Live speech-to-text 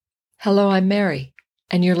Hello, I'm Mary,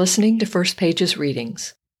 and you're listening to First Pages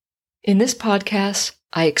Readings. In this podcast,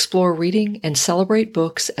 I explore reading and celebrate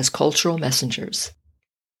books as cultural messengers.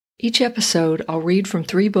 Each episode, I'll read from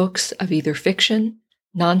 3 books of either fiction,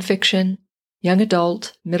 nonfiction, young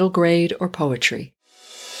adult, middle grade, or poetry.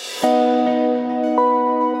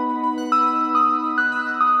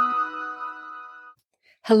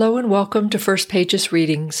 Hello and welcome to First Pages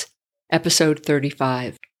Readings, episode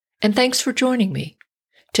 35, and thanks for joining me.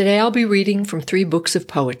 Today I'll be reading from 3 books of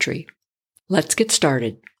poetry. Let's get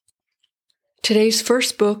started. Today's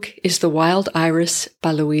first book is The Wild Iris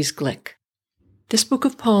by Louise Glück. This book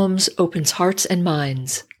of poems opens hearts and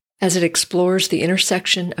minds as it explores the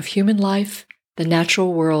intersection of human life, the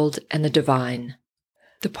natural world, and the divine.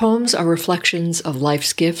 The poems are reflections of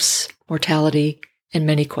life's gifts, mortality, and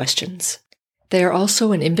many questions. They are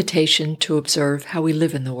also an invitation to observe how we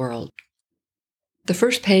live in the world. The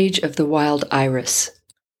first page of The Wild Iris.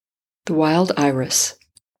 The Wild Iris.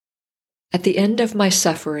 At the end of my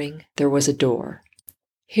suffering there was a door.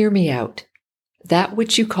 Hear me out. That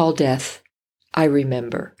which you call death, I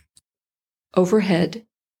remember. Overhead,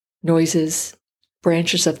 noises,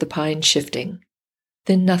 branches of the pine shifting.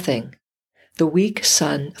 Then nothing. The weak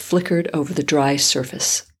sun flickered over the dry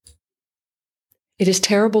surface. It is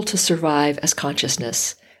terrible to survive as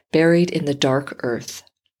consciousness, buried in the dark earth.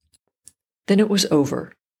 Then it was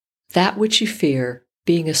over. That which you fear,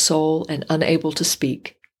 being a soul and unable to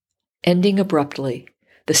speak, ending abruptly,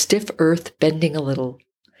 the stiff earth bending a little,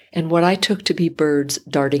 and what I took to be birds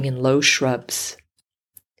darting in low shrubs.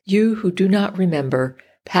 You who do not remember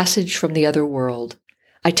passage from the other world,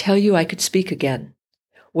 I tell you I could speak again.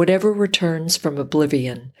 Whatever returns from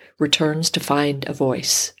oblivion returns to find a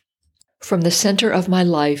voice. From the center of my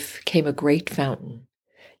life came a great fountain,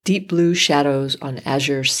 deep blue shadows on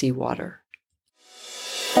azure seawater.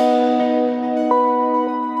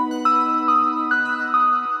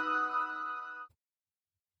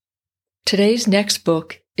 Today's next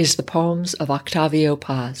book is the poems of Octavio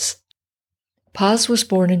Paz. Paz was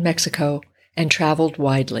born in Mexico and traveled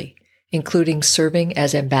widely, including serving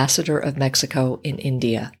as ambassador of Mexico in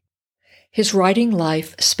India. His writing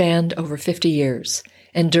life spanned over 50 years,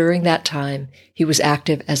 and during that time he was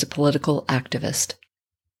active as a political activist.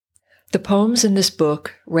 The poems in this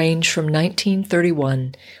book range from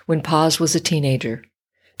 1931, when Paz was a teenager,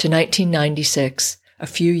 to 1996, a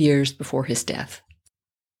few years before his death.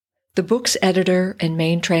 The book's editor and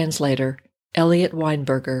main translator, Elliot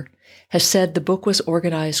Weinberger, has said the book was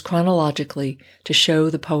organized chronologically to show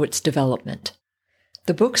the poet's development.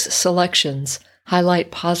 The book's selections highlight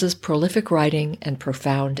Paz's prolific writing and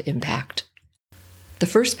profound impact. The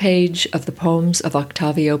first page of the poems of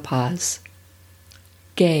Octavio Paz.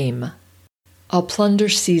 Game. I'll plunder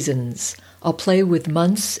seasons. I'll play with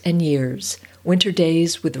months and years, winter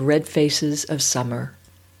days with red faces of summer.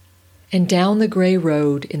 And down the gray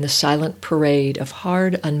road in the silent parade of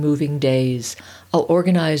hard, unmoving days, I'll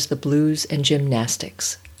organize the blues and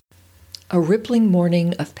gymnastics. A rippling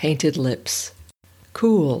morning of painted lips,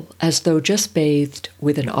 cool as though just bathed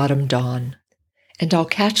with an autumn dawn. And I'll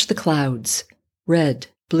catch the clouds, red,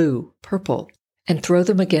 blue, purple, and throw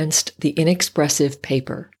them against the inexpressive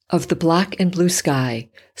paper of the black and blue sky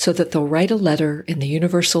so that they'll write a letter in the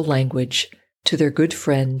universal language to their good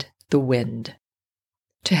friend, the wind.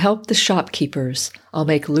 To help the shopkeepers, I'll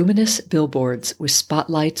make luminous billboards with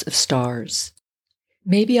spotlights of stars.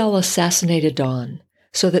 Maybe I'll assassinate a dawn,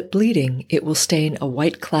 so that bleeding it will stain a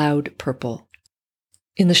white cloud purple.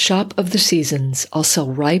 In the shop of the seasons, I'll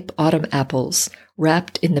sell ripe autumn apples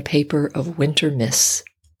wrapped in the paper of winter mists.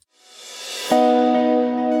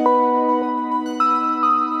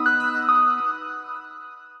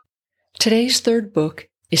 Today's third book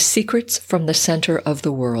is Secrets from the Center of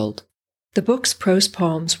the World. The book's prose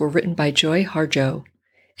poems were written by Joy Harjo,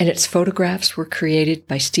 and its photographs were created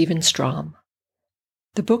by Stephen Strom.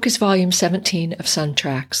 The book is volume 17 of Sun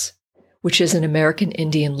Tracks, which is an American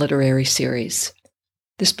Indian literary series.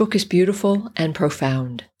 This book is beautiful and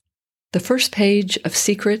profound. The first page of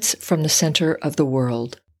Secrets from the Center of the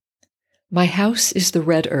World. My house is the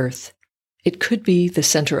red earth. It could be the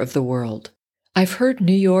center of the world. I've heard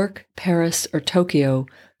New York, Paris, or Tokyo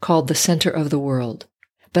called the center of the world,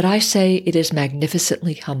 but I say it is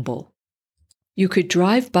magnificently humble. You could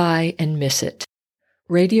drive by and miss it.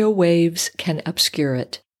 Radio waves can obscure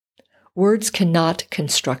it. Words cannot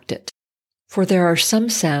construct it, for there are some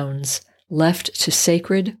sounds left to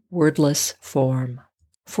sacred, wordless form.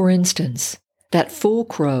 For instance, that fool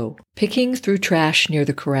crow, picking through trash near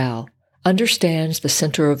the corral, understands the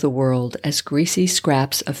center of the world as greasy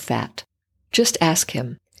scraps of fat. Just ask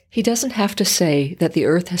him. He doesn't have to say that the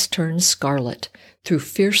earth has turned scarlet through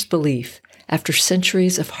fierce belief after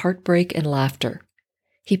centuries of heartbreak and laughter.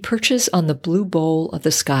 He perches on the blue bowl of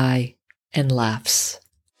the sky and laughs.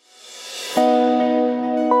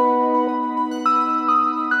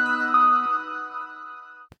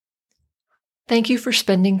 Thank you for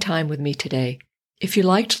spending time with me today. If you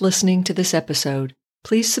liked listening to this episode,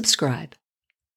 please subscribe.